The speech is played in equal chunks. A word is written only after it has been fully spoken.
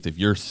If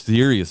you're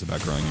serious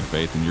about growing your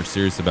faith and you're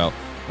serious about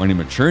wanting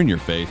to mature in your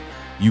faith,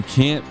 you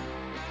can't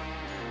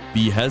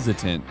be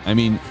hesitant. I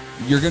mean,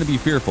 you're going to be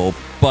fearful,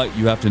 but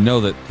you have to know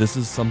that this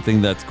is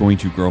something that's going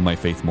to grow my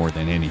faith more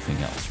than anything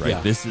else, right?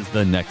 Yeah. This is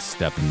the next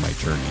step in my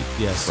journey.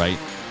 Yes. Right?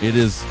 It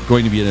is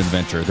going to be an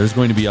adventure. There's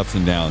going to be ups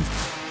and downs,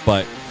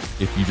 but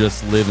if you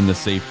just live in the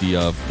safety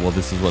of, well,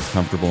 this is what's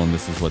comfortable and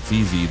this is what's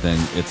easy, then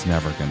it's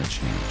never going to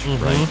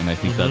change, right? And I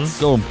think that's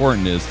so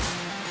important is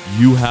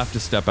you have to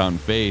step out in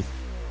faith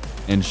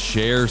and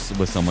share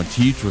with someone,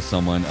 teach with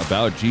someone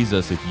about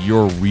Jesus if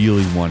you're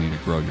really wanting to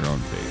grow your own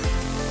faith.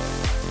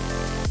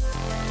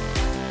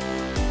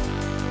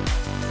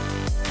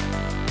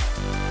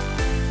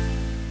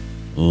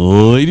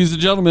 Ladies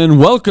and gentlemen,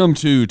 welcome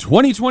to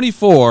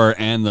 2024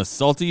 and the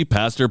Salty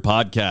Pastor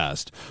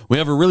Podcast. We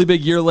have a really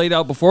big year laid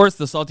out before us.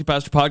 The Salty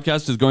Pastor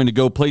Podcast is going to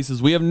go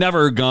places we have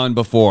never gone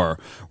before.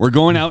 We're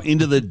going out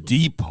into the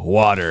deep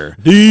water.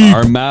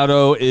 Our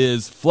motto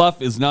is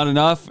fluff is not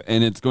enough,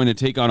 and it's going to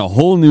take on a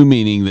whole new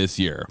meaning this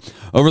year.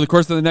 Over the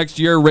course of the next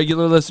year,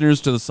 regular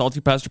listeners to the Salty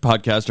Pastor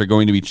Podcast are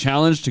going to be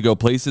challenged to go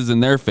places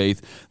in their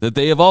faith that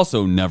they have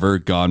also never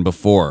gone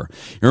before.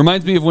 It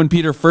reminds me of when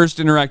Peter first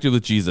interacted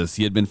with Jesus.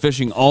 He had been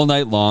fishing all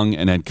night long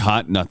and had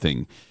caught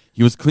nothing.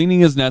 He was cleaning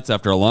his nets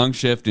after a long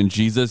shift, and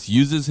Jesus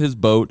uses his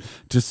boat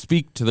to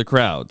speak to the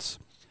crowds.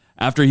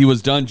 After he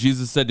was done,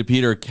 Jesus said to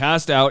Peter,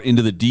 "Cast out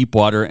into the deep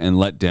water and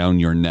let down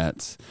your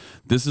nets."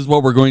 This is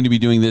what we're going to be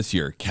doing this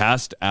year,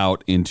 cast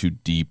out into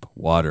deep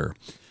water.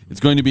 It's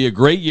going to be a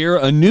great year,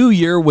 a new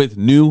year with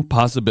new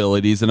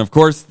possibilities. And of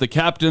course, the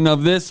captain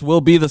of this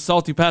will be the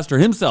Salty Pastor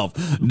himself,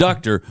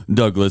 Dr.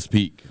 Douglas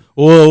Peak.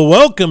 Well,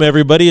 welcome,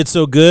 everybody. It's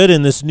so good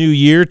in this new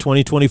year,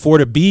 2024,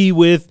 to be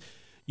with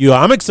you.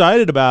 I'm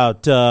excited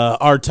about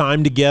our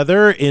time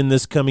together in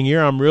this coming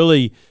year. I'm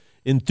really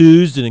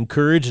enthused and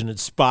encouraged and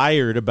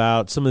inspired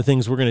about some of the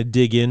things we're going to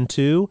dig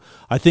into.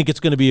 I think it's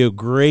going to be a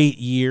great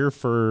year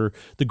for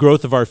the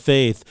growth of our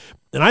faith.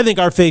 And I think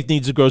our faith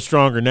needs to grow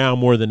stronger now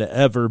more than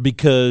ever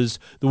because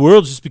the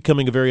world's just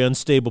becoming a very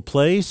unstable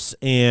place.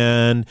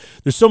 And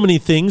there's so many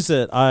things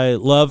that I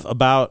love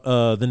about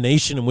the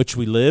nation in which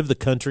we live, the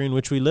country in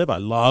which we live. I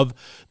love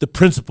the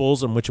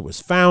principles on which it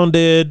was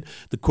founded,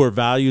 the core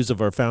values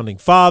of our founding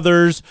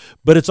fathers.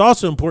 But it's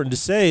also important to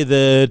say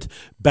that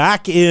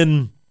back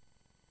in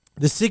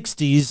the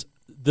 60s,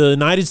 the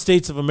United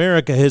States of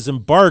America has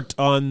embarked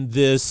on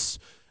this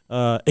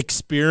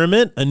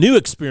experiment, a new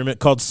experiment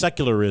called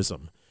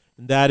secularism.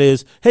 That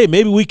is, hey,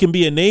 maybe we can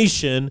be a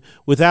nation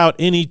without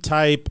any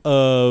type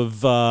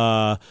of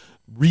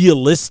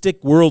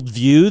realistic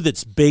worldview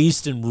that's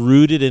based and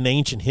rooted in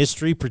ancient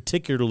history,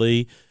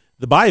 particularly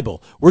the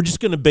Bible. We're just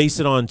going to base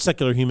it on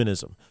secular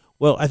humanism.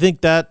 Well, I think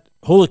that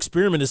whole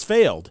experiment has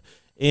failed.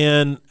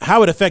 And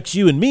how it affects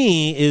you and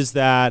me is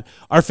that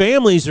our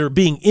families are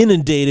being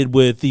inundated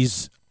with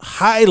these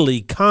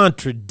highly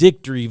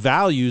contradictory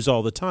values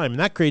all the time, and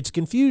that creates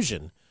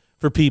confusion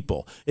for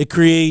people. It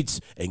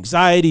creates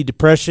anxiety,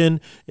 depression.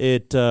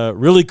 It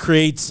really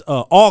creates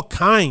all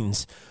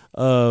kinds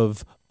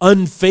of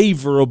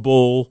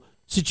unfavorable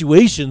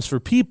situations for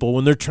people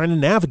when they're trying to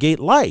navigate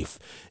life.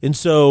 And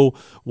so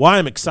why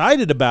I'm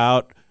excited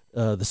about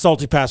the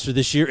Salty Pastor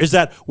this year is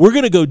that we're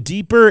going to go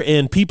deeper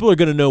and people are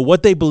going to know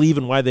what they believe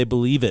and why they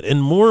believe it.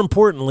 And more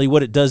importantly,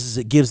 what it does is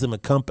it gives them a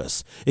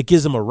compass. It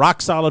gives them a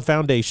rock-solid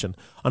foundation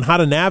on how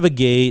to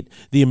navigate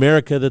the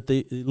America that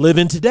they live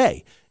in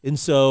today. And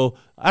so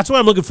that's why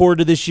I'm looking forward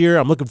to this year.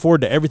 I'm looking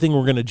forward to everything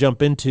we're going to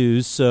jump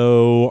into.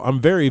 So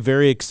I'm very,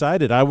 very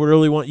excited. I would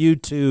really want you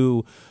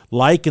to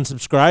like and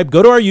subscribe.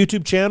 Go to our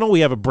YouTube channel.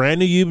 We have a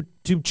brand new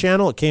YouTube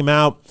channel. It came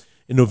out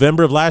in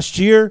November of last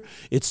year.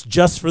 It's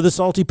just for the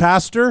Salty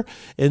Pastor.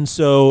 And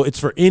so it's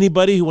for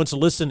anybody who wants to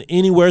listen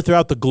anywhere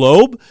throughout the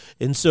globe.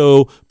 And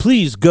so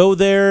please go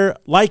there,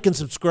 like and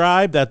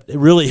subscribe. That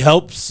really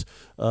helps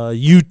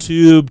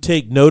YouTube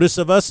take notice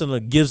of us, and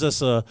it gives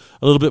us a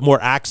little bit more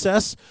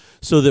access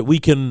so that we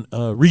can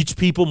reach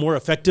people more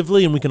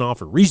effectively, and we can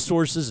offer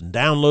resources and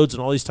downloads and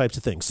all these types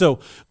of things. So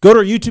go to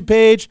our YouTube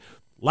page,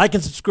 like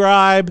and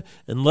subscribe,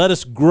 and let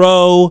us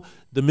grow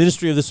the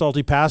ministry of the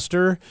Salty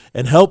Pastor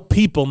and help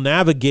people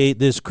navigate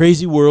this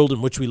crazy world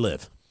in which we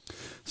live.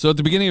 So at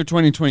the beginning of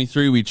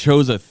 2023, we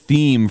chose a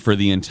theme for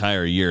the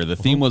entire year. The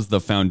theme was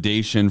the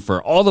foundation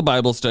for all the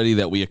Bible study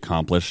that we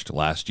accomplished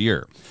last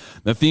year.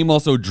 The theme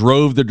also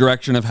drove the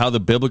direction of how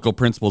the biblical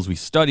principles we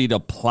studied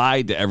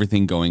applied to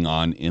everything going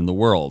on in the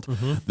world.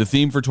 The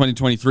theme for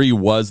 2023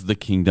 was the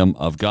kingdom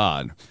of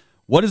God.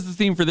 What is the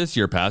theme for this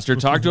year, Pastor?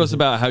 Talk to us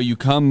about how you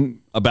come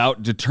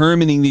about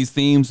determining these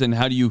themes and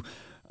how do you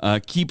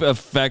keep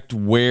effect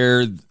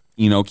where,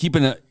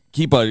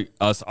 keep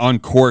us on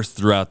course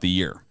throughout the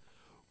year.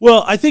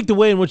 Well, I think the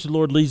way in which the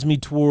Lord leads me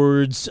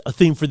towards a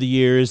theme for the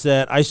year is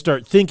that I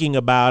start thinking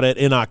about it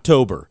in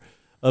October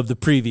of the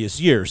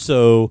previous year.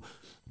 So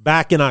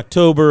back in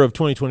October of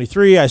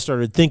 2023, I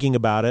started thinking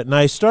about it, and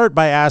I start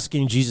by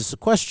asking Jesus a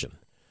question.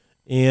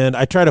 And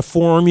I try to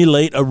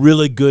formulate a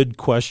really good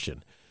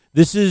question.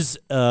 This is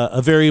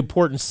a very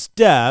important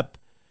step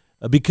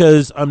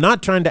because I'm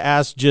not trying to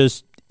ask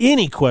just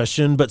any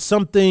question, but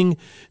something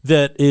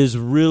that is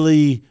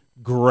really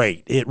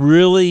great. It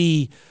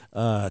really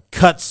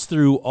cuts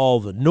through all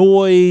the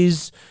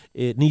noise.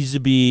 It needs to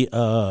be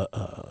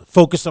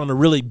focused on a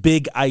really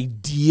big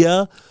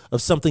idea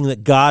of something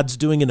that God's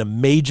doing in a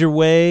major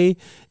way.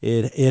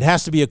 It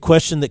has to be a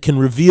question that can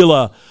reveal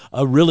a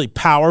really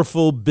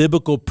powerful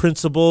biblical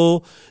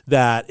principle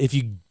that if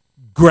you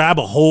grab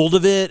a hold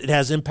of it, it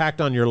has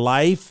impact on your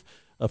life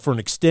for an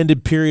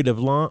extended period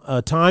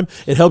of time.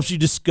 It helps you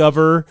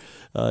discover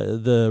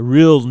the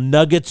real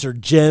nuggets or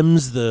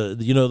gems,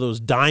 those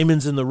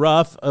diamonds in the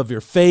rough of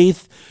your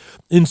faith.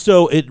 And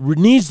so it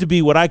needs to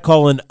be what I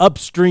call an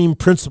upstream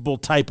principle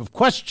type of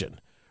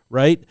question,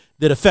 right,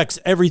 that affects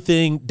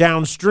everything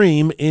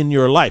downstream in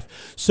your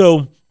life.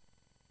 So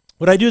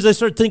what I do is I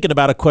start thinking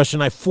about a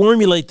question. I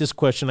formulate this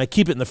question. I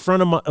keep it in the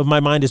front of my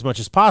mind as much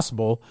as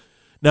possible.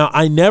 Now,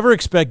 I never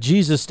expect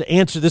Jesus to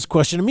answer this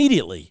question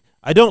immediately.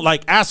 I don't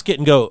ask it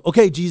and go,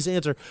 okay, Jesus,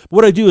 answer. But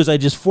what I do is I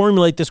just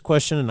formulate this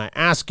question and I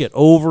ask it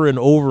over and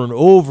over and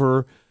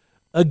over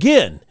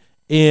again.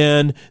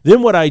 And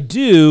then what I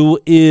do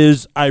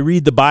is I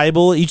read the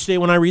Bible each day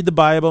when I read the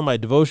Bible, my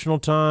devotional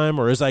time,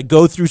 or as I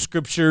go through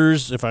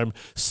scriptures, if I'm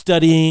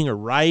studying or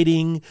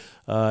writing.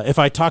 If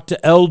I talk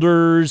to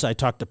elders, I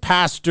talk to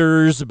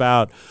pastors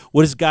about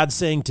what is God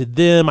saying to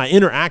them. I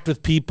interact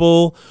with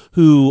people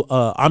who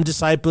I'm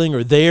discipling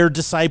or they're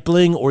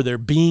discipling or they're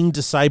being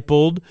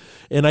discipled,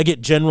 and I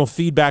get general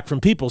feedback from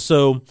people.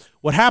 So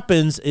what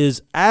happens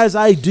is as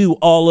I do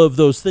all of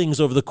those things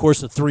over the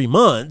course of 3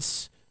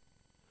 months,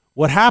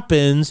 what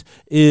happens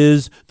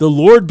is the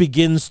Lord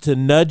begins to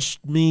nudge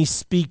me,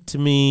 speak to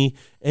me,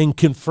 and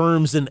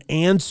confirms an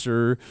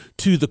answer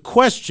to the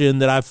question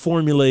that I've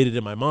formulated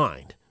in my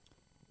mind.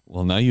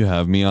 Well, now you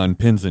have me on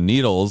pins and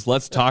needles.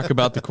 Let's talk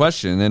about the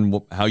question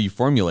and how you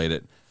formulate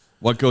it.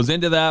 What goes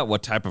into that?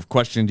 What type of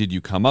question did you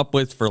come up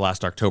with for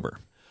last October?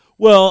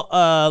 Well,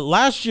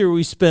 last year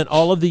we spent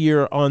all of the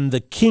year on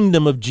the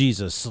kingdom of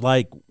Jesus.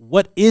 Like,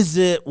 what is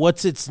it?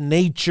 What's its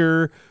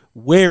nature?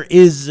 Where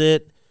is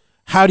it?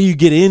 How do you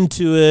get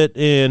into it,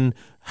 and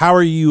how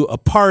are you a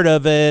part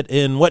of it,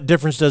 and what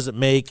difference does it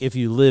make if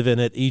you live in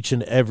it each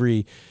and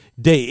every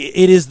day?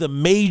 It is the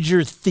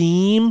major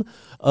theme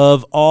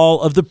of all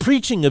of the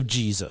preaching of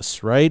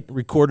Jesus, right,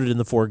 recorded in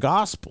the 4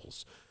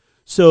 Gospels.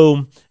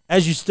 So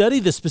as you study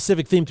the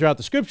specific theme throughout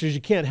the Scriptures,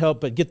 you can't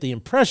help but get the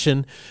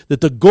impression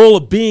that the goal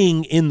of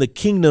being in the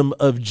kingdom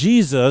of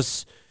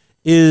Jesus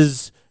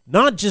is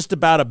not just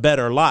about a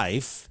better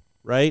life,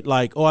 right?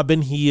 Like, oh, I've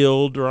been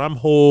healed, or I'm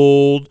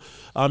whole,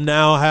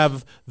 now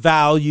have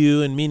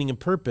value and meaning and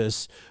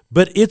purpose.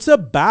 But it's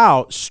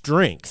about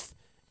strength.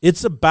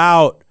 It's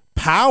about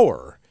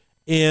power.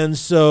 And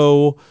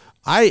so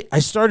I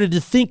started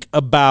to think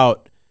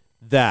about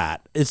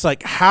that. It's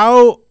like,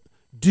 how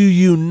do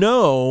you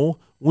know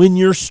when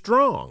you're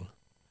strong?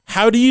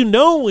 How do you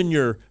know when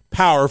you're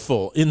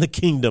powerful in the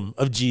kingdom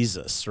of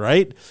Jesus,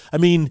 right? I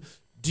mean,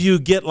 do you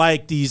get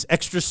like these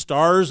extra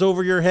stars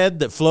over your head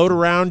that float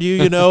around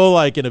you,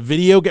 like in a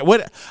video game?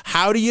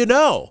 How do you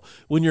know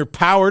when you're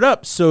powered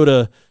up, so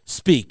to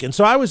speak? And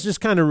so I was just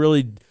kind of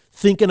really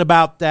thinking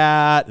about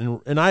that,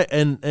 and I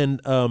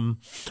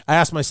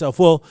asked myself,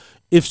 well,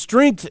 if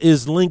strength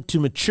is linked to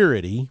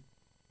maturity,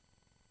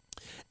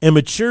 and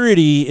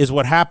maturity is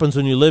what happens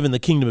when you live in the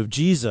kingdom of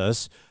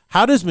Jesus,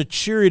 how does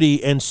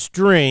maturity and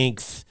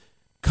strength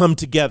come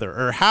together,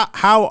 or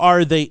how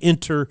are they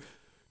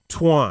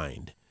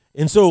intertwined?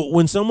 And so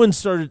when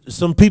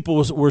some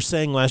people were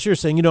saying last year,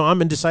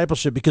 I'm in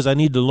discipleship because I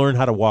need to learn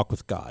how to walk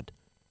with God.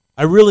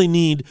 I really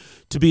need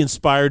to be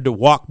inspired to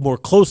walk more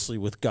closely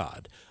with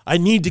God. I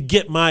need to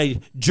get my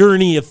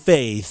journey of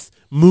faith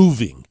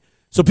moving.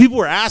 So people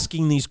were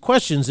asking these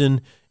questions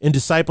in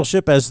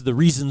discipleship as the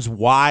reasons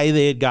why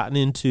they had gotten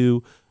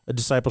into a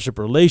discipleship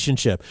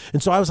relationship.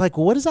 And so I was like,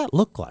 well, what does that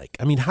look like?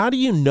 I mean, how do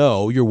you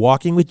know you're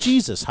walking with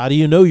Jesus? How do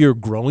you know you're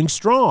growing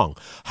strong?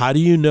 How do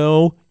you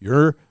know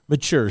you're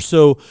mature?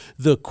 So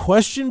the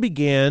question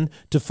began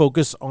to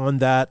focus on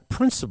that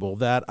principle,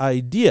 that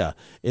idea.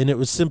 And it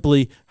was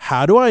simply,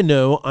 how do I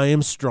know I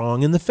am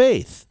strong in the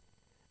faith?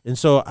 And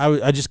so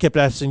I just kept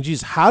asking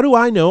Jesus, how do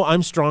I know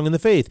I'm strong in the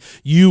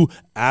faith? You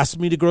asked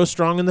me to grow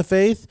strong in the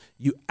faith.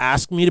 You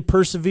asked me to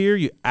persevere.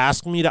 You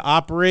asked me to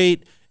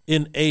operate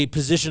in a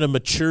position of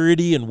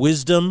maturity and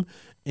wisdom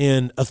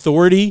and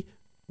authority.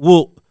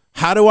 Well,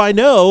 how do I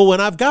know when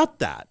I've got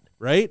that,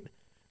 right?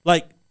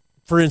 Like,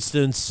 for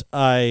instance,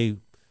 I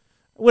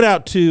went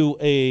out to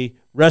a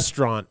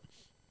restaurant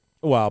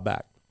a while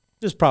back,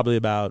 just probably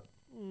about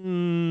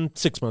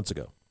 6 months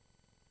ago.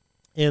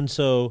 And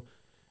so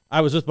I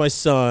was with my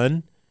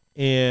son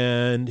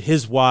and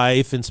his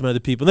wife and some other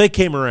people. They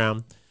came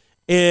around,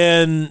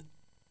 and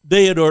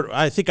they had ordered,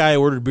 I think I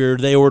ordered beer.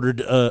 They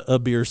ordered a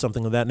beer,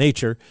 something of that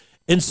nature.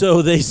 And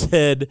so they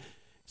said,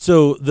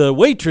 so the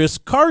waitress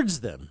cards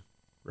them,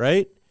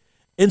 right?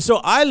 And so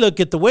I look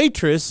at the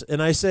waitress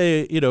and I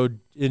say,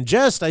 in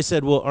jest, I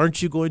said, well,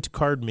 aren't you going to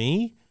card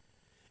me?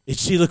 And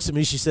she looks at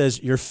me, she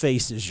says, your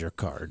face is your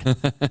card.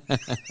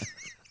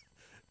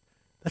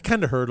 That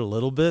kind of hurt a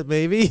little bit,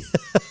 maybe.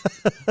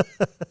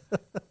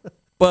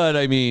 But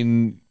I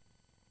mean,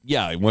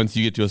 yeah, once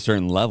you get to a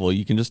certain level,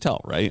 you can just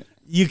tell, right?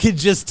 You can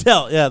just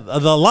tell. Yeah, a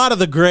lot of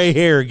the gray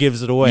hair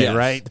gives it away, Yes.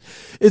 right?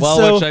 Which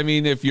I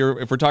mean, if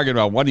we're talking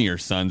about one of your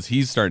sons,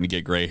 he's starting to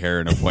get gray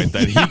hair at a point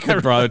that he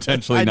could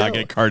potentially not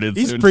get carded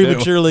He's soon,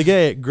 prematurely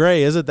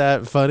gray. Isn't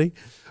that funny?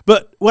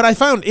 But what I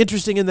found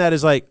interesting in that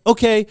is like,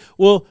 okay,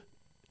 well,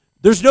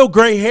 there's no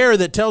gray hair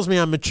that tells me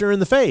I'm mature in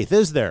the faith,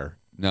 is there?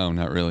 No,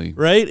 not really.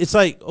 Right? It's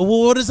like,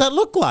 well, what does that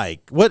look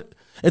like? What?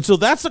 And so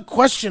that's a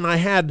question I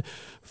had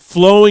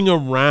flowing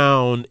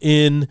around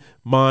in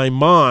my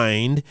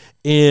mind,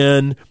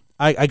 and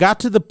I got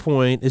to the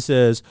point. It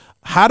says,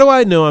 how do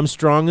I know I'm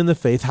strong in the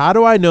faith? How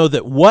do I know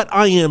that what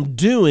I am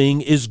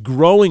doing is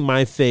growing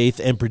my faith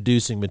and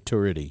producing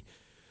maturity?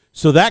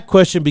 So that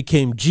question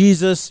became,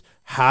 Jesus,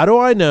 how do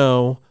I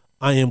know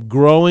I am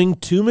growing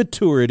to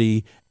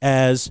maturity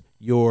as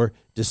your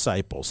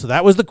disciple? So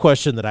that was the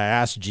question that I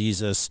asked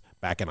Jesus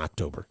back in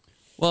October.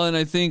 Well, and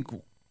I think,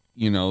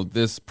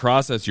 this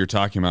process you're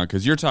talking about,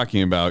 because you're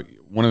talking about,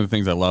 one of the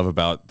things I love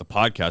about the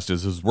podcast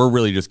is we're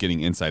really just getting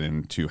insight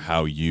into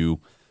how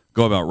you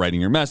go about writing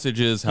your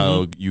messages,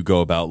 how you go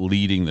about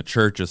leading the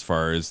church as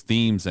far as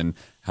themes, and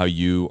how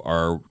you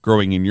are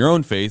growing in your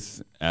own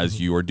faith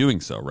as you are doing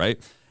so, right?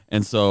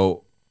 And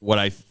so what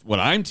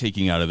I'm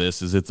taking out of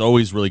this is it's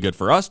always really good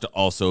for us to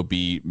also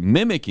be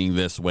mimicking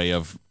this way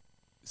of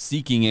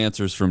seeking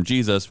answers from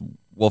Jesus.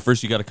 Well,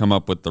 first you got to come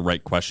up with the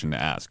right question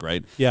to ask,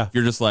 right? Yeah. If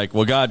you're just like,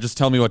 well, God, just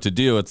tell me what to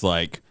do. It's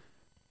like,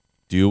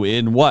 do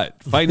in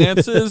what?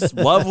 Finances,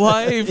 love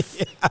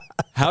life,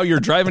 how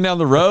you're driving down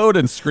the road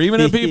and screaming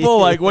at people?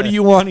 Like, what are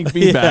you wanting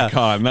feedback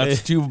on?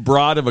 That's too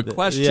broad of a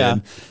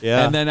question.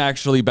 Yeah. And then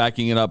actually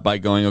backing it up by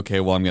going,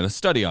 okay, well, I'm going to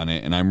study on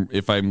it. And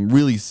if I'm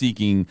really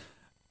seeking,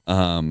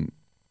 an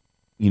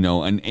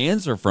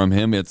answer from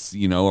him, it's,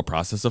 a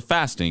process of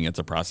fasting. It's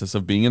a process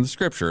of being in the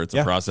scripture. It's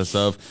a process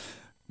of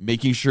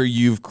making sure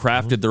you've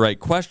crafted the right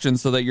question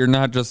so that you're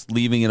not just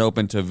leaving it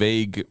open to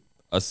vague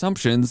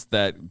assumptions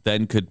that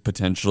then could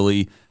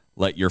potentially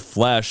let your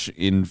flesh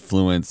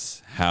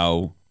influence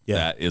how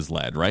that is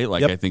led, right?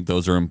 Like, I think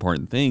those are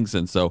important things.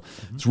 And so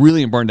it's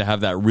really important to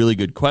have that really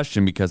good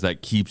question because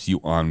that keeps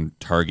you on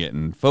target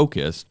and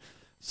focused.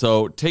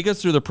 So take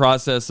us through the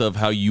process of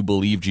how you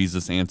believe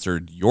Jesus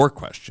answered your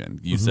question.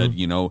 You said,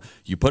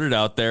 you put it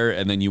out there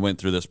and then you went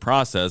through this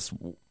process.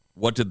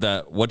 What did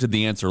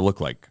the answer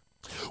look like?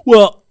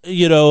 Well,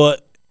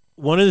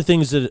 one of the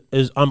things that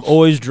is I'm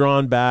always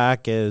drawn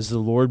back as the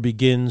Lord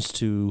begins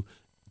to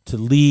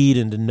lead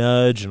and to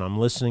nudge, and I'm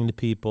listening to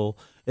people.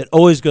 It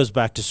always goes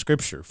back to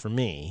Scripture for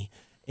me.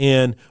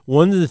 And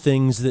one of the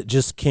things that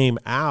just came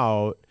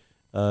out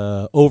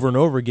over and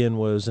over again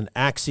was an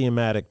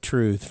axiomatic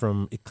truth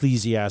from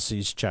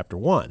Ecclesiastes chapter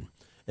 1.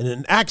 And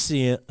an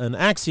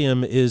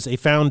axiom is a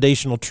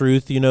foundational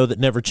truth, that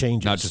never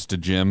changes. Not just a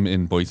gym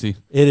in Boise.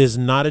 It is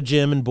not a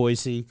gym in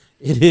Boise.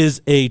 It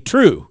is a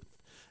truth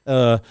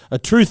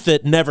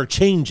that never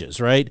changes,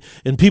 right?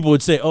 And people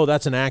would say, oh,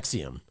 that's an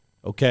axiom,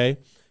 okay?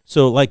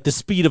 So like the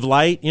speed of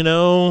light,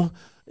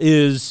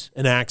 is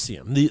an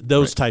axiom,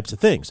 those types of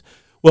things.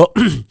 Well,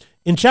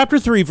 in chapter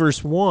 3,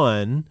 verse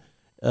 1,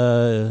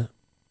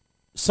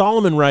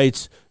 Solomon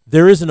writes,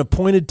 there is an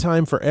appointed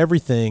time for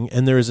everything,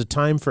 and there is a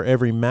time for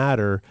every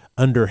matter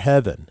under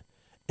heaven.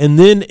 And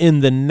then in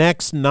the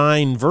next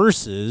 9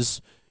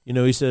 verses,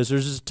 he says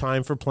there's a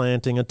time for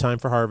planting, a time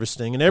for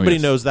harvesting, and everybody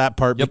knows that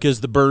part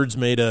because the Byrds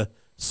made a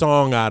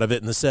song out of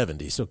it in the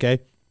 70s, okay?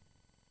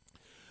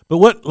 But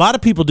what a lot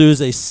of people do is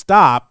they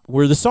stop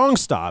where the song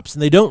stops,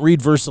 and they don't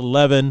read verse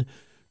 11,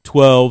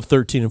 12,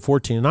 13, and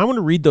 14. And I want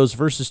to read those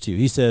verses to you.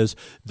 He says,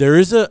 there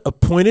is an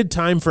appointed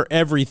time for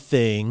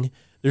everything.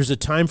 There's a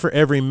time for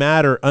every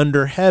matter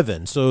under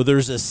heaven. So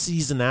there's a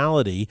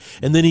seasonality.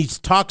 And then he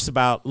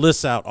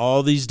lists out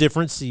all these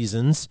different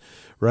seasons,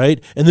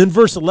 right? And then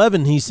verse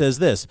 11, he says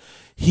this,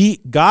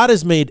 God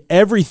has made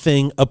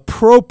everything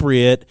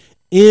appropriate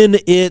in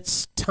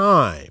its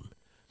time.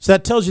 So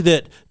that tells you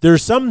that there are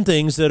some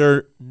things that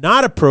are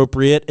not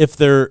appropriate if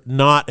they're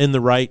not in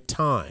the right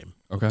time.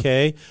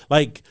 Okay?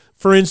 Like,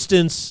 for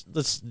instance,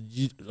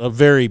 a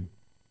very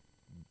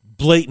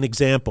blatant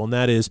example, and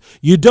that is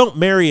you don't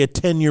marry a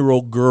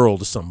 10-year-old girl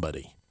to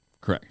somebody.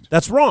 Correct.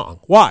 That's wrong.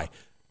 Why?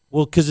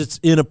 Well, because it's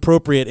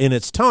inappropriate in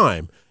its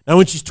time. Now,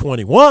 when she's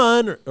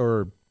 21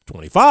 or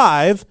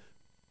 25,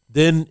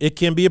 then it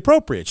can be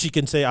appropriate. She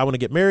can say, I want to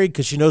get married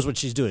because she knows what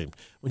she's doing.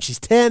 When she's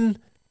 10,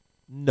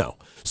 no.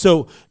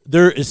 So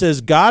it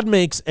says God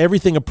makes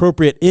everything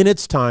appropriate in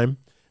its time.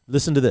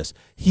 Listen to this.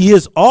 He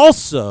has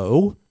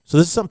also, so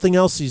this is something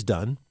else he's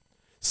done,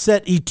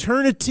 set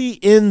eternity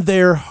in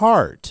their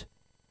heart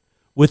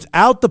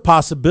without the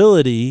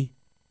possibility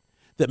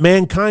that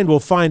mankind will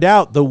find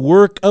out the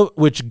work of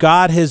which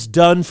God has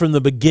done from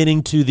the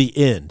beginning to the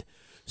end.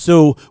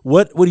 So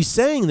what he's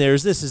saying there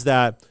is this, is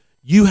that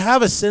you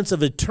have a sense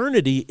of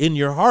eternity in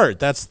your heart.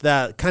 That's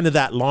that kind of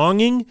that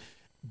longing,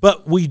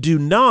 but we do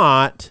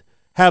not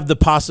have the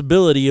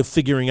possibility of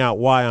figuring out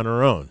why on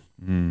our own.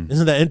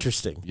 Isn't that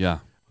interesting? Yeah.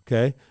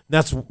 Okay? And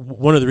that's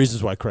one of the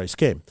reasons why Christ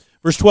came.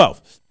 Verse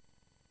 12.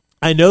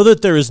 I know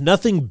that there is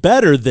nothing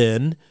better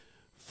than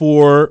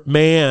for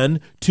man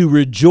to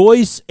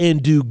rejoice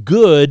and do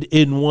good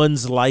in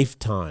one's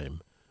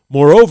lifetime.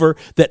 Moreover,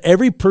 that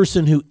every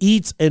person who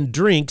eats and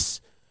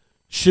drinks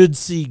should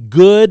see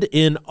good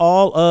in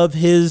all of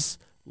his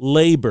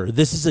labor.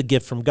 This is a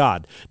gift from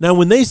God. Now,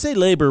 when they say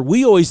labor,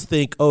 we always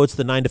think, oh, it's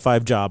the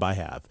 9-to-5 job I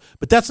have.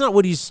 But that's not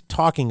what he's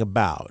talking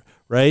about,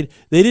 right?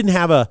 They didn't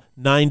have a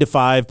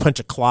 9-to-5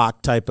 punch a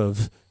clock type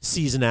of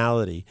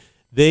seasonality.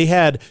 They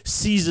had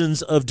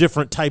seasons of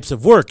different types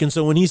of work. And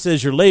so when he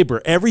says your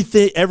labor, every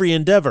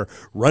endeavor,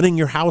 running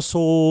your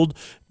household,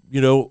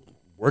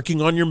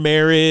 working on your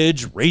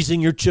marriage,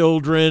 raising your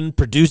children,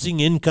 producing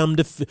income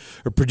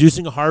or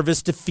producing a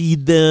harvest to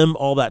feed them,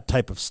 all that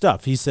type of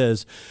stuff. He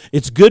says,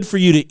 it's good for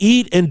you to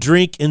eat and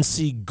drink and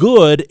see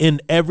good in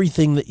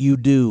everything that you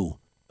do,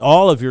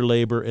 all of your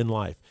labor in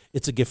life.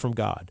 It's a gift from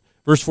God.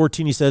 Verse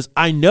 14, he says,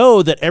 I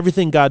know that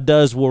everything God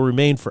does will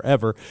remain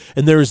forever,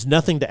 and there is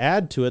nothing to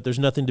add to it. There's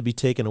nothing to be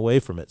taken away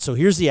from it. So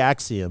here's the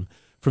axiom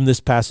from this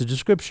passage of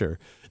Scripture.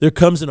 There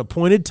comes an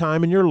appointed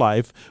time in your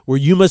life where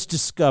you must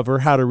discover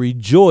how to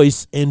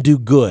rejoice and do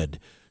good,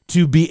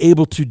 to be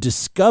able to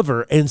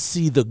discover and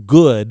see the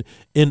good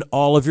in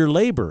all of your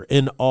labor,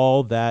 in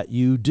all that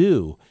you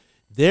do.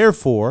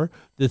 Therefore,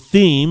 the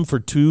theme for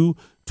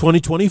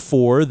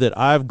 2024 that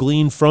I've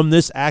gleaned from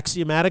this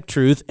axiomatic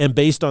truth and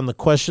based on the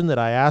question that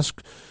I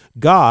asked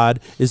God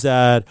is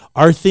that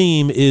our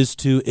theme is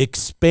to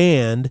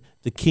expand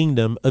the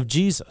kingdom of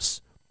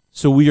Jesus.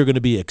 So we are going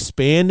to be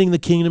expanding the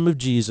kingdom of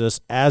Jesus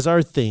as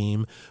our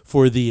theme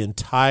for the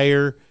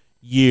entire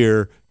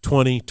year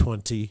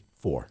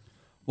 2024.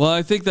 Well,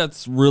 I think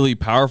that's really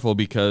powerful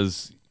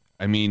because,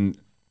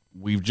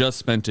 we've just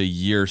spent a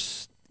year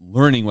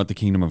learning what the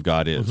kingdom of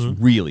God is,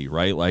 really,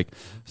 right?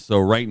 So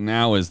right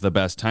now is the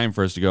best time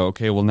for us to go,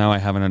 okay, well, now I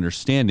have an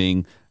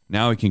understanding.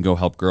 Now I can go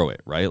help grow it,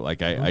 right?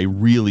 I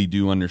really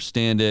do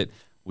understand it.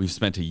 We've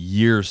spent a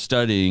year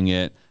studying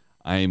it.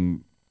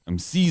 I'm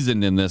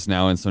seasoned in this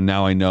now, and so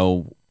now I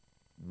know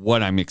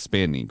what I'm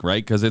expanding,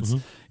 right? Because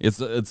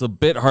it's a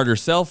bit harder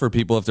sell for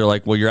people if they're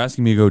like, well, you're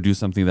asking me to go do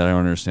something that I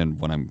don't understand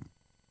what I'm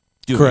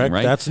doing, correct,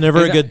 right? That's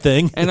never a good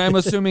thing. And I'm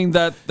assuming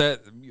that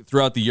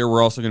throughout the year,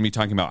 we're also going to be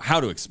talking about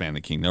how to expand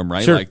the kingdom,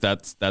 right? Sure.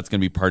 That's going to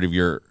be part of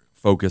your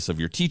focus of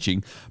your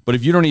teaching. But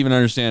if you don't even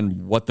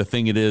understand what the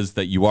thing it is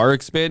that you are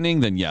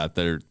expanding, then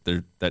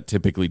that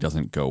typically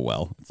doesn't go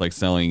well. It's like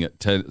sending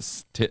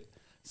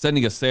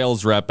a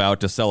sales rep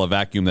out to sell a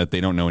vacuum that they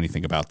don't know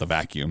anything about the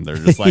vacuum. They're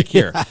just like,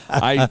 here,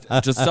 I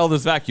just sell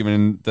this vacuum.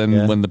 And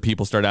then when the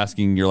people start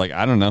asking, you're like,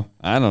 I don't know.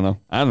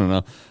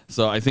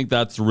 So I think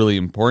that's really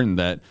important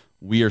that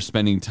we are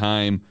spending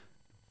time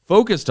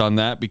focused on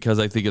that because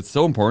I think it's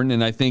so important.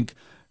 And I think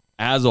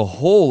as a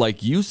whole,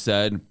 like you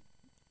said,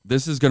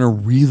 this is going to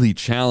really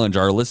challenge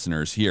our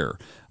listeners here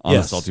on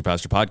the Salty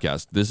Pastor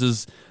podcast. This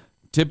is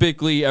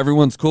typically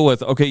everyone's cool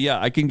with, okay, yeah,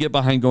 I can get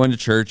behind going to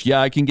church.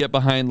 Yeah, I can get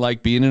behind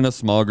being in a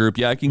small group.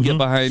 Yeah, I can get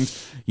behind,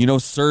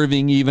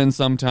 serving even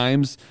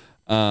sometimes.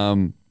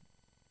 But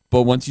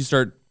once you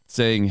start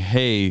saying,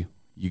 hey,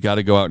 you got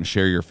to go out and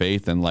share your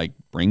faith and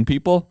bring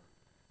people,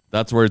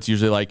 that's where it's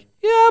usually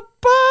yeah,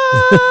 but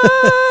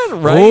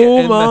right.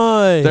 Oh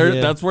my!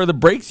 That's where the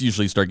brakes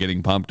usually start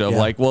getting pumped. Of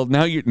well,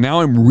 now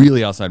I'm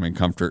really outside my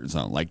comfort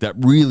zone. That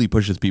really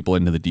pushes people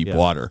into the deep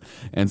water.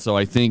 And so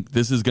I think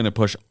this is going to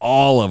push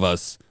all of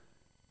us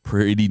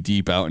pretty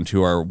deep out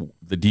into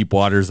the deep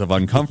waters of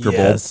uncomfortable.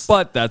 Yes.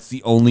 But that's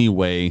the only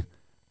way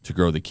to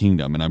grow the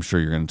kingdom, and I'm sure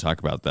you're going to talk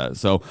about that.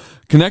 So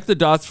connect the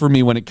dots for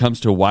me when it comes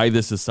to why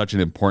this is such an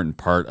important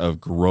part of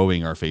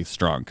growing our faith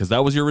strong, because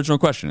that was your original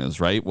question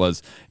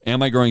was,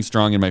 am I growing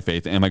strong in my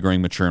faith? Am I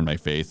growing mature in my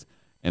faith?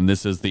 And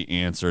this is the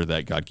answer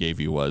that God gave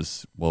you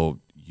was, well,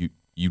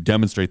 you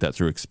demonstrate that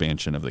through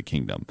expansion of the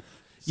kingdom.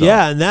 So,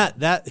 yeah, and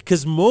that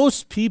because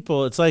most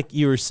people, it's like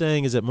you were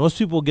saying, is that most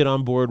people get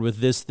on board with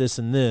this,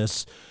 and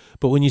this.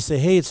 But when you say,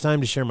 hey, it's time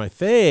to share my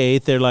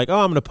faith, they're like, oh,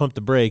 I'm going to pump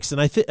the brakes.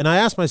 And I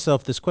ask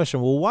myself this question,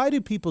 well, why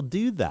do people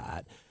do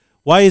that?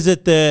 Why is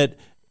it that,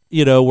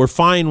 we're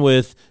fine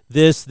with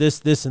this,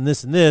 and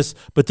this,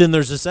 but then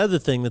there's this other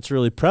thing that's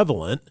really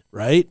prevalent,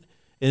 right?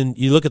 And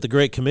you look at the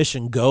Great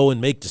Commission, go and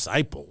make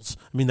disciples.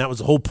 That was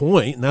the whole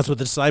point, and that's what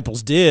the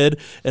disciples did.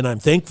 And I'm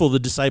thankful the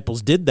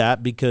disciples did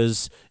that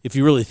because if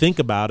you really think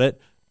about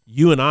it,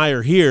 you and I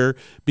are here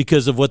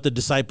because of what the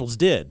disciples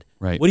did.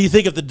 Right. What do you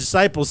think if the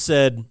disciples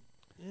said,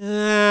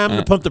 I'm going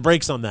to pump the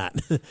brakes on that?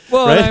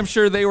 Well, right? And I'm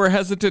sure they were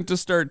hesitant to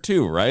start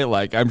too,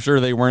 right? I'm sure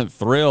they weren't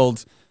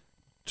thrilled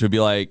to be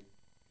like,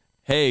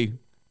 hey,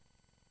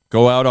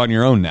 go out on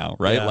your own now,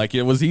 right?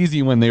 Yeah. It was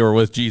easy when they were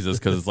with Jesus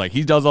because it's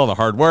he does all the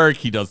hard work.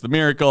 He does the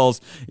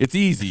miracles. It's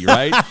easy,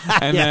 right?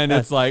 And then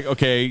it's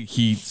okay,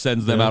 he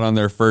sends them out on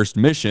their first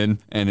mission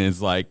and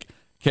is like,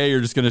 okay, you're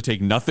just going to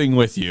take nothing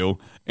with you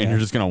and you're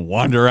just going to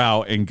wander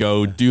out and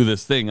go do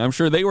this thing. I'm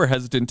sure they were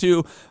hesitant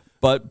too.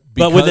 But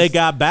when they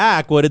got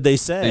back, what did they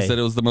say? They said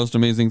it was the most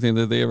amazing thing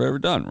that they have ever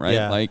done, right?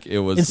 Yeah. Like it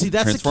was and see,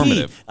 that's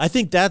transformative. The key. I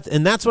think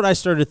that's what I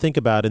started to think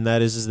about, and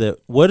that is that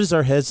what is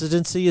our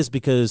hesitancy is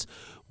because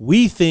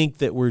we think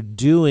that we're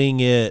doing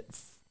it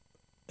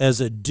as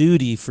a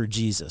duty for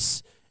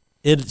Jesus.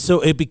 So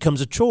it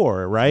becomes a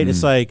chore, right?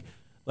 It's like,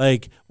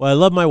 well, I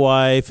love my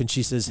wife, and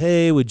she says,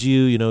 "Hey, would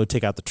you,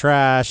 take out the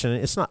trash?" And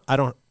it's not. I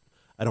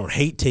don't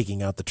hate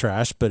taking out the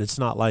trash, but it's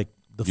not like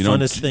the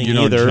funnest thing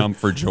either. You don't jump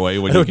for joy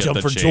when you get the chance. I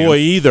don't jump for joy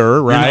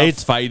either,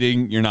 right?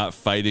 You're not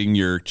fighting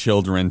your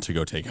children to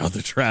go take out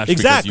the trash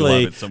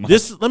exactly. because you love it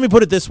so much. Let me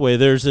put it this way.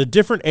 There's a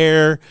different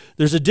air.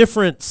 There's a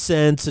different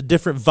sense, a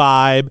different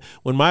vibe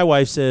when my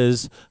wife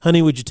says,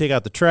 "Honey, would you take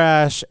out the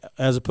trash?"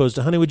 as opposed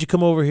to, "Honey, would you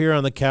come over here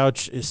on the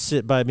couch,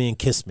 sit by me and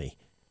kiss me?"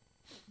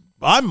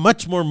 I'm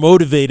much more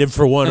motivated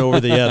for one over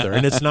the other,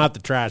 and it's not the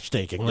trash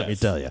taking, let me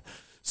tell you.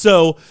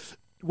 So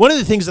one of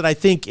the things that I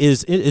think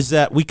is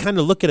that we kind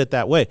of look at it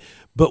that way.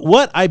 But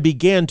what I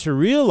began to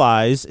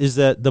realize is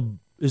that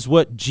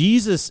what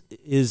Jesus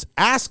is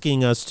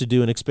asking us to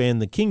do and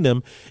expand the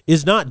kingdom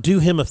is not do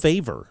him a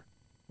favor.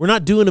 We're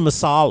not doing him a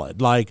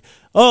solid. Like,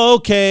 oh,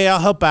 okay, I'll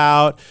help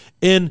out.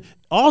 And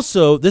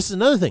also, this is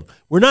another thing.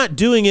 We're not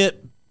doing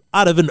it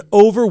out of an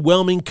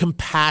overwhelming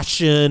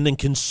compassion and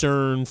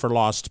concern for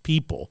lost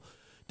people.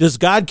 Does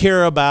God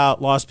care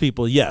about lost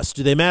people? Yes.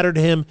 Do they matter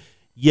to him?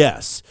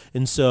 Yes.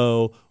 And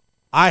so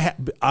I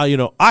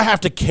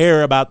have to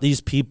care about these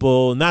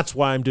people, and that's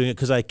why I'm doing it,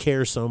 because I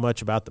care so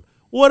much about them.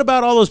 What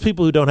about all those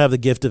people who don't have the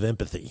gift of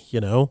empathy,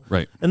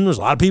 Right. And there's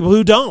a lot of people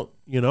who don't,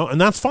 and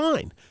that's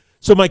fine.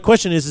 So my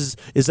question is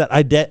that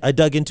I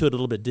dug into it a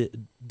little bit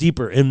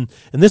deeper, and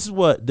this is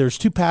what, there's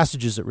two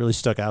passages that really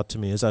stuck out to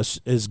me as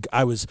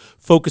I was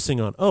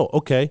focusing on,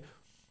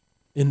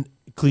 in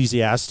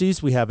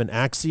Ecclesiastes, we have an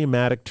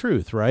axiomatic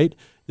truth, right?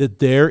 That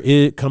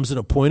there comes an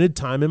appointed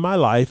time in my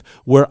life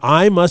where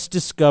I must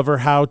discover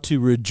how to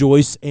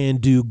rejoice and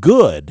do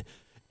good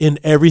in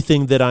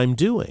everything that I'm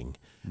doing.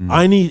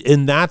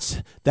 And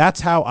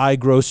that's how I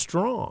grow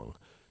strong.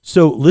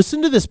 So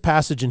listen to this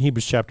passage in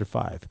Hebrews chapter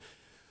 5.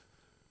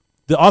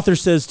 The author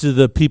says to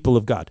the people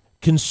of God,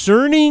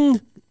 concerning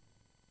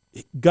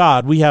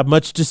God, we have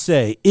much to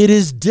say. It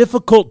is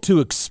difficult to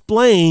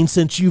explain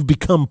since you've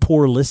become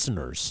poor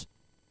listeners.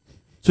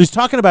 So he's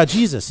talking about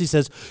Jesus. He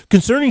says,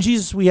 concerning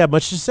Jesus, we have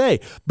much to say,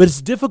 but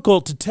it's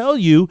difficult to tell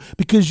you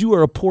because you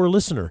are a poor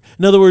listener.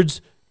 In other words,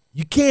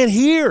 you can't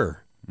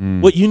hear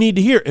what you need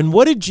to hear. And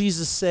what did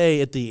Jesus say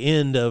at the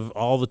end of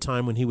all the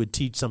time when he would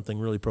teach something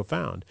really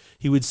profound?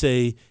 He would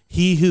say,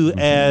 he who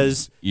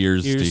has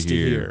ears to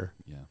hear.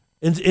 Yeah.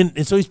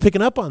 And so he's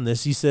picking up on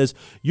this. He says,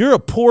 you're a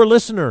poor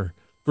listener.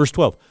 Verse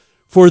 12,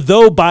 for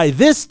though by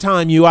this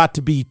time you ought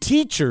to be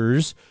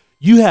teachers,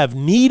 you have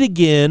need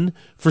again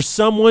for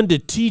someone to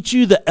teach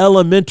you the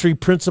elementary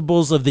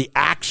principles of the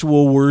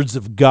actual words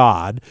of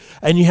God,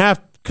 and you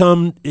have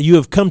come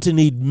to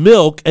need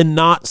milk and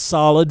not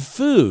solid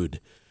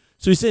food.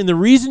 So he's saying the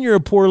reason you're a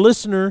poor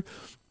listener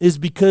is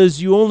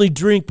because you only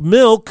drink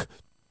milk,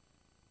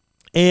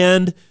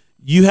 and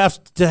you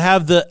have to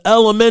have the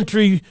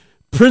elementary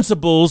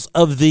principles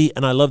of the,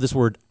 and I love this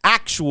word,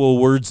 actual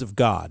words of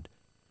God.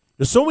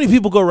 There's so many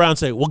people go around and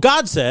say, well,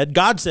 God said,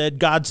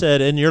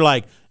 and you're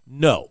like,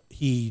 no.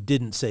 He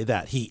didn't say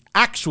that. He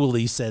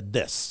actually said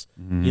this,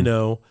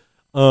 So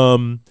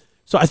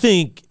I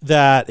think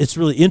that it's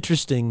really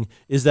interesting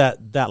is that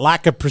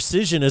lack of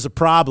precision is a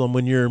problem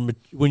when you're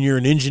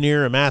an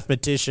engineer, a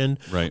mathematician,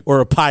 right, or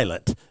a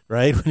pilot,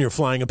 right? When you're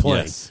flying a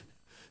plane. Yes.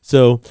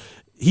 So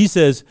he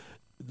says,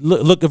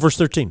 look at verse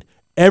 13.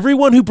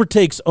 Everyone who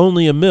partakes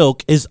only of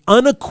milk is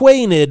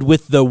unacquainted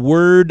with the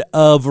word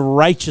of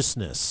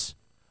righteousness.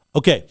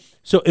 Okay,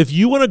 so if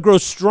you want to grow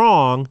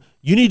strong,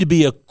 you need to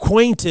be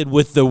acquainted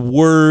with the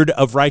word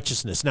of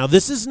righteousness. Now,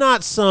 this is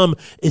not some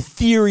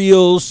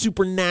ethereal,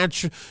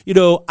 supernatural,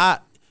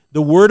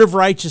 the word of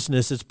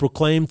righteousness is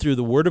proclaimed through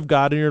the word of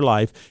God in your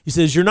life. He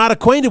says, you're not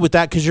acquainted with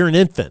that because you're an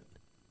infant.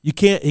 You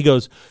can't, he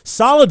goes,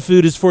 solid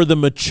food is for the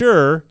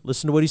mature,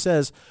 listen to what he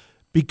says,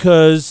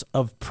 because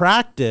of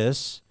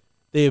practice,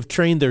 they have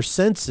trained their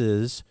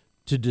senses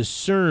to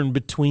discern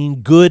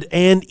between good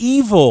and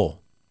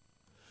evil.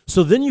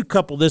 So then you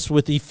couple this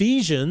with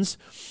Ephesians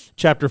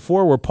chapter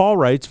 4, where Paul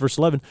writes, verse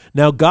 11,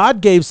 now God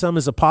gave some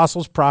as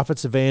apostles,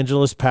 prophets,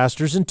 evangelists,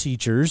 pastors, and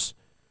teachers.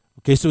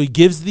 Okay, so he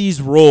gives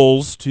these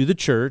roles to the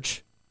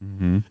church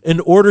in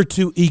order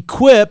to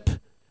equip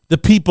the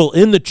people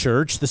in the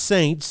church, the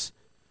saints,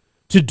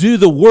 to do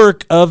the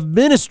work of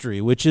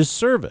ministry, which is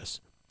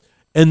service.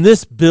 And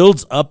this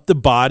builds up the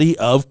body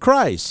of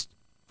Christ.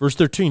 Verse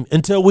 13,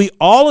 until we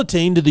all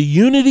attain to the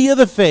unity of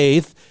the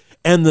faith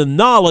and the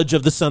knowledge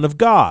of the Son of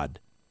God.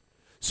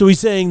 So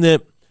he's saying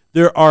that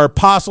there are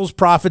apostles,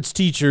 prophets,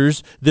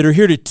 teachers that are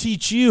here to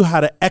teach you how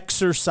to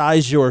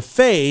exercise your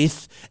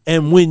faith.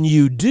 And when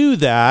you do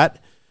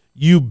that,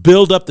 you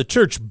build up the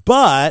church.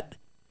 But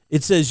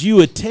it says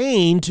you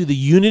attain to the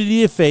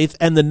unity of faith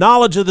and the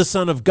knowledge of the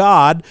Son of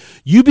God.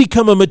 You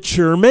become a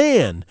mature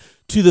man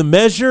to the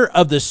measure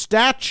of the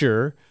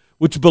stature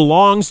which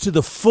belongs to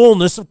the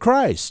fullness of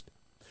Christ.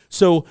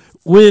 So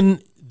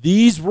when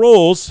these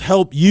roles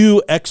help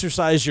you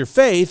exercise your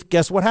faith,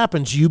 guess what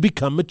happens? You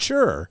become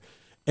mature.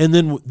 And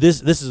then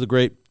this is a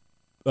great,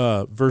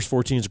 verse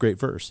 14 is a great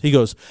verse. He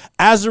goes,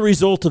 as a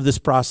result of this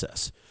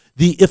process,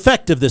 the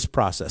effect of this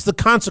process, the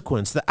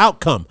consequence, the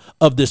outcome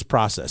of this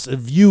process,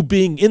 of you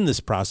being in this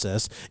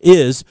process,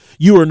 is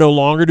you are no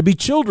longer to be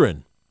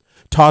children,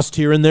 tossed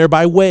here and there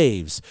by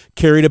waves,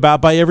 carried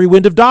about by every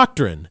wind of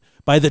doctrine,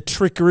 by the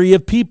trickery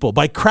of people,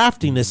 by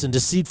craftiness and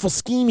deceitful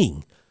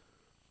scheming.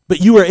 But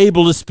you are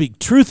able to speak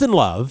truth in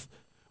love.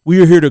 We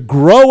are here to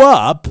grow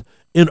up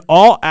in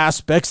all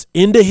aspects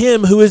into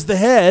him who is the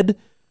head,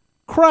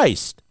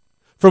 Christ,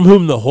 from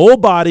whom the whole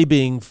body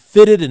being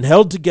fitted and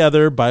held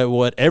together by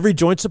what every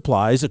joint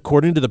supplies,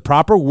 according to the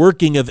proper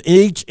working of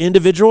each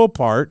individual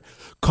part,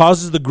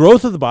 causes the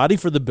growth of the body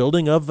for the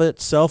building of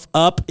itself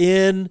up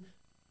in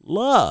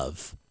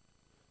love.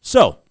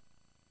 So,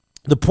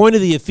 the point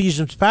of the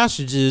Ephesians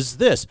passage is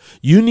this: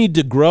 you need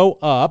to grow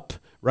up,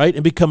 right,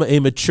 and become a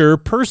mature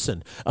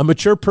person. A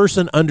mature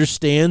person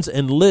understands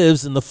and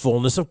lives in the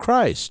fullness of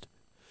Christ.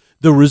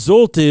 The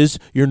result is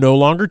you're no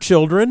longer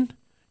children.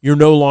 You're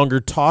no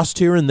longer tossed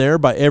here and there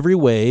by every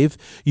wave.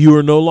 You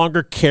are no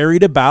longer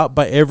carried about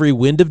by every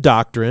wind of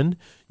doctrine.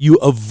 You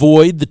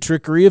avoid the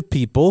trickery of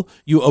people.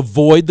 You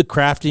avoid the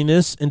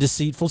craftiness and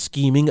deceitful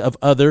scheming of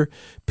other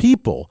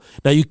people.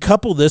 Now, you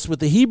couple this with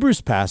the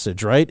Hebrews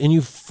passage, right? And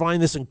you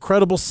find this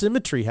incredible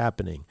symmetry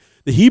happening.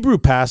 The Hebrew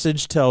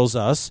passage tells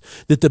us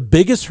that the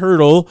biggest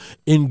hurdle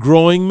in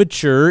growing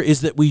mature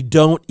is that we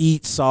don't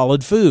eat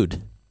solid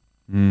food.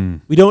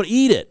 We don't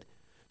eat it.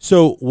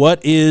 So what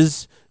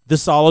is the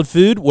solid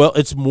food? Well,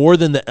 it's more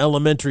than the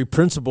elementary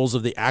principles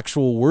of the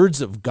actual words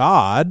of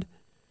God.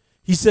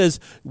 He says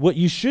what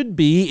you should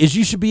be is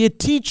you should be a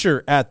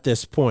teacher at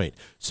this point.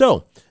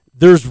 So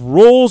there's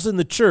roles in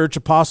the church,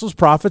 apostles,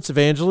 prophets,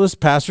 evangelists,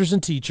 pastors,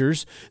 and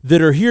teachers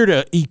that are here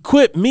to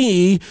equip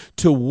me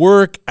to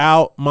work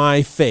out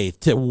my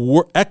faith,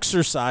 to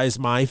exercise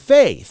my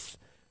faith,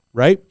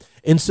 right?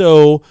 And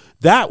so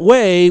that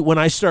way, when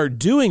I start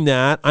doing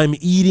that, I'm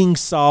eating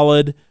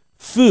solid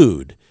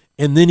food.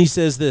 And then he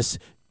says this,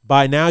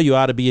 by now you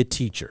ought to be a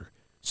teacher.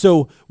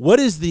 So what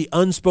is the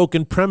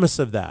unspoken premise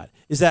of that?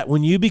 Is that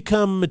when you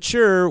become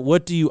mature,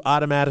 what do you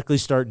automatically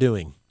start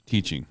doing?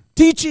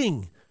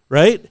 Teaching,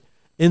 right?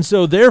 And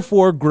so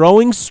therefore,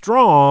 growing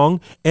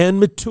strong and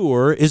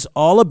mature is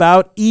all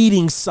about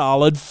eating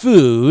solid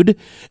food.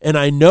 And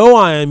I know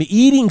I am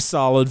eating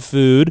solid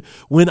food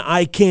when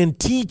I can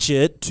teach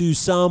it to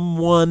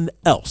someone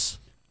else.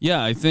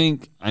 Yeah,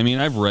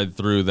 I've read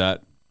through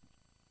that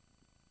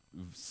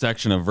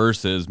section of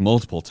verses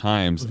multiple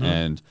times,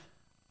 and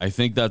I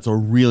think that's a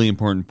really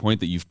important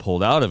point that you've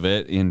pulled out of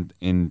it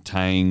in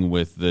tying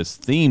with this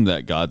theme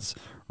that God's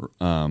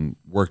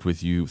worked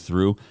with you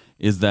through,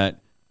 is that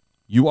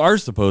you are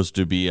supposed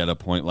to be at a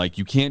point, like,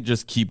 you can't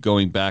just keep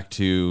going back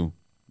to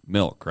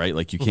milk, right?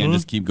 Like, you can't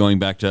just keep going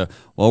back to,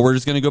 well, we're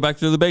just going to go back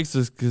to the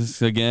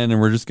basics again,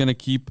 and we're just going to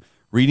keep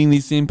reading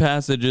these same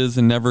passages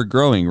and never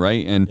growing,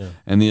 right?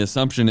 And the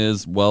assumption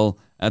is, well,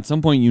 at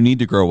some point you need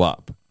to grow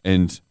up.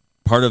 And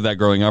part of that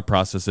growing up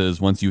process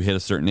is once you hit a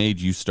certain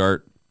age, you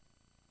start,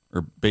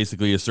 or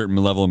basically a certain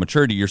level of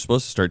maturity, you're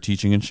supposed to start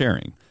teaching and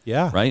sharing.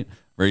 Yeah. Right?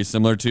 Very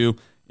similar to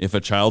if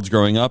a child's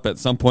growing up, at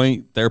some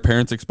point, their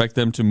parents expect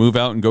them to move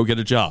out and go get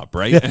a job,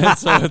 right? And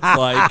so it's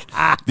like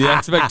the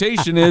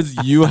expectation is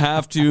you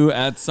have to,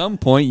 at some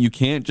point, you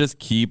can't just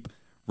keep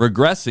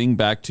regressing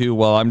back to,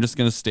 well, I'm just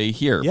going to stay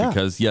here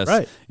because,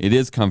 yes, it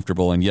is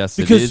comfortable, and yes,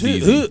 because it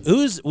is easy.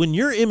 Who's when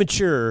you're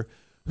immature,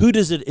 who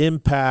does it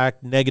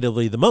impact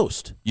negatively the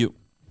most? You.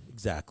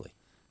 Exactly.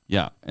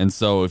 Yeah, and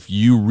so if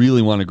you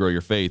really want to grow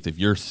your faith, if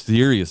you're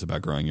serious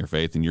about growing your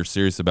faith and you're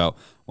serious about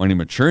wanting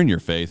to mature in your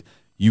faith,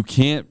 you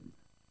can't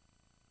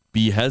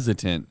be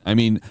hesitant. I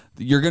mean,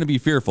 you're going to be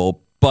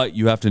fearful, but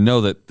you have to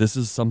know that this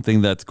is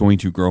something that's going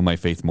to grow my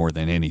faith more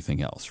than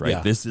anything else, right?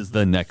 Yeah. This is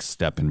the next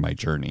step in my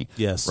journey.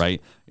 Yes.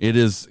 Right? It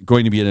is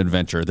going to be an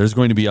adventure. There's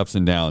going to be ups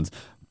and downs,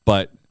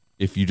 but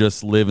if you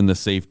just live in the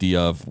safety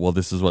of, well,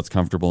 this is what's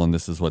comfortable and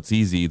this is what's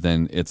easy,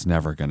 then it's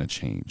never going to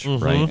change,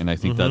 right? And I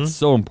think that's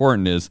so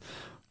important, is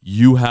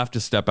you have to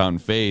step out in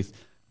faith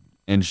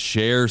and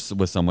share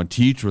with someone,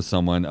 teach with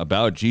someone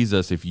about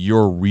Jesus if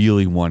you're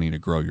really wanting to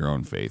grow your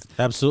own faith.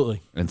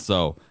 Absolutely. And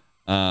so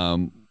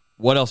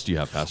what else do you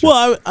have, Pastor?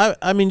 Well,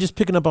 I mean, just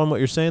picking up on what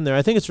you're saying there,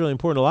 I think it's really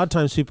important. A lot of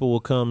times people will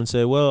come and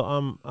say,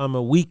 well, I'm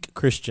a weak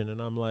Christian. And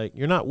I'm like,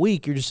 you're not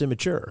weak, you're just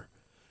immature.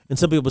 And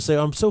some people say,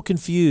 I'm so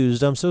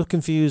confused. I'm so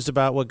confused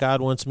about what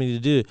God wants me to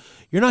do.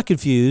 You're not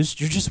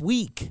confused. You're just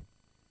weak.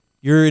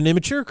 You're an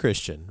immature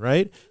Christian,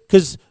 right?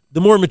 Because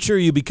the more mature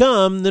you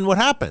become, then what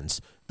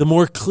happens? The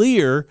more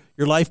clear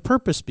your life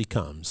purpose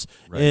becomes.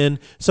 Right. And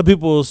some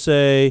people will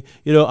say,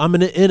 I'm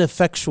an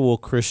ineffectual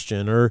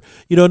Christian. Or,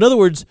 in other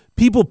words,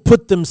 people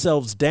put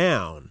themselves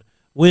down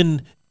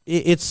when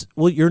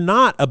you're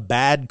not a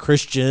bad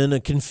Christian, a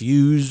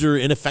confused or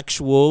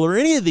ineffectual or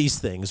any of these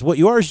things. What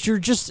you are is you're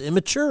just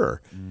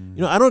immature.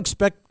 I don't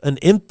expect an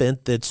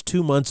infant that's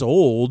 2 months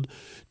old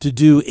to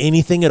do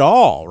anything at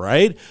all,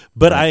 right?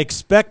 But I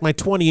expect my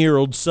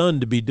 20-year-old son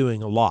to be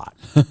doing a lot.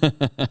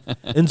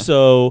 And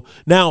so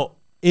now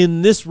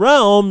in this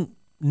realm,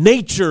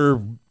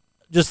 nature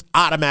just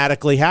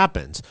automatically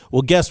happens.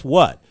 Well, guess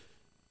what?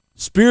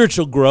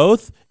 Spiritual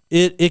growth,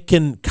 it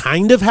can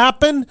kind of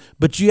happen,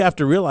 but you have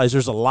to realize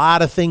there's a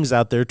lot of things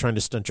out there trying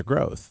to stunt your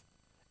growth.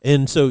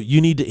 And so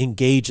you need to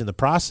engage in the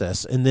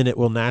process, and then it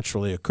will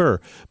naturally occur.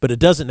 But it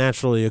doesn't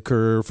naturally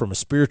occur from a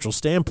spiritual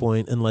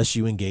standpoint unless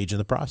you engage in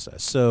the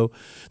process. So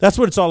that's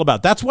what it's all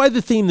about. That's why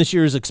the theme this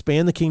year is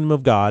expand the kingdom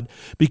of God,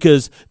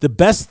 because the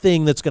best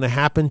thing that's going to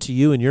happen to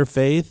you in your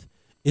faith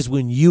is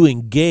when you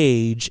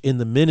engage in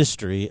the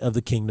ministry of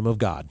the kingdom of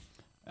God.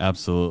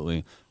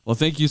 Absolutely. Well,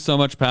 thank you so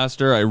much,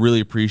 Pastor. I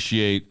really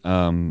appreciate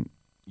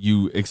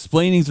you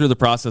explaining through the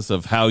process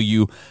of how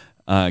you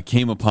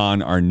came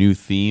upon our new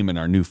theme and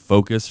our new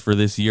focus for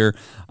this year.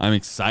 I'm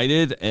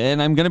excited,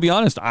 and I'm going to be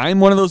honest, I'm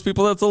one of those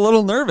people that's a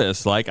little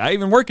nervous. Like, I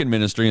even work in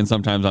ministry, and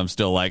sometimes I'm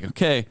still like,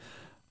 okay,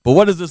 but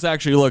what does this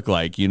actually look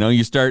like?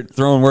 You start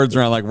throwing words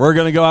around like, we're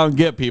going to go out and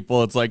get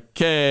people. It's like,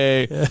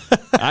 okay,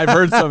 I've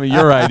heard some of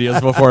your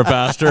ideas before,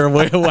 Pastor.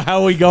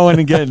 How are we going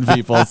and getting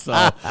people? So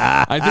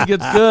I think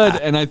it's good,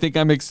 and I think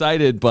I'm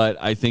excited, but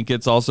I think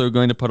it's also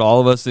going to put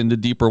all of us into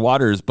deeper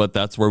waters, but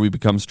that's where we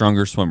become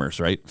stronger swimmers,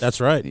 right? That's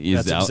right.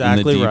 That's out exactly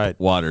in the deep right.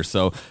 Water.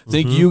 So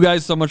thank you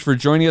guys so much for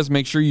joining us.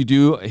 Make sure you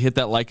do hit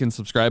that like and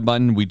subscribe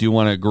button. We do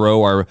want to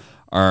grow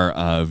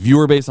our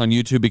viewer base on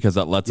YouTube because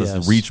that lets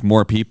us reach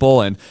more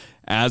people. And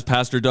as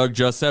Pastor Doug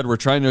just said, we're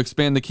trying to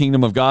expand the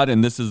kingdom of God,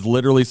 and this is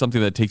literally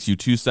something that takes you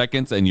 2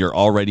 seconds, and you're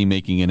already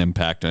making an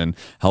impact and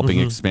helping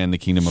expand the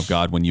kingdom of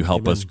God when you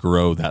help us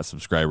grow that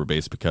subscriber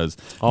base, because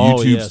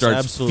YouTube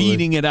starts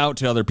feeding it out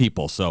to other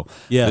people. So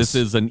this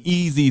is an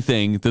easy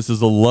thing. This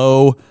is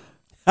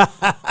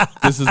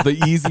this is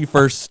the easy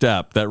first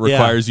step that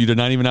requires you to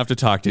not even have to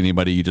talk to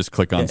anybody. You just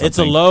click on something. It's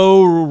a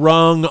low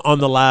rung on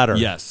the ladder.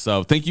 Yes.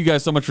 So thank you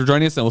guys so much for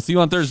joining us, and we'll see you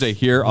on Thursday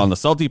here on the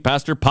Salty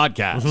Pastor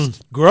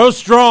Podcast. Grow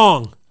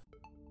strong.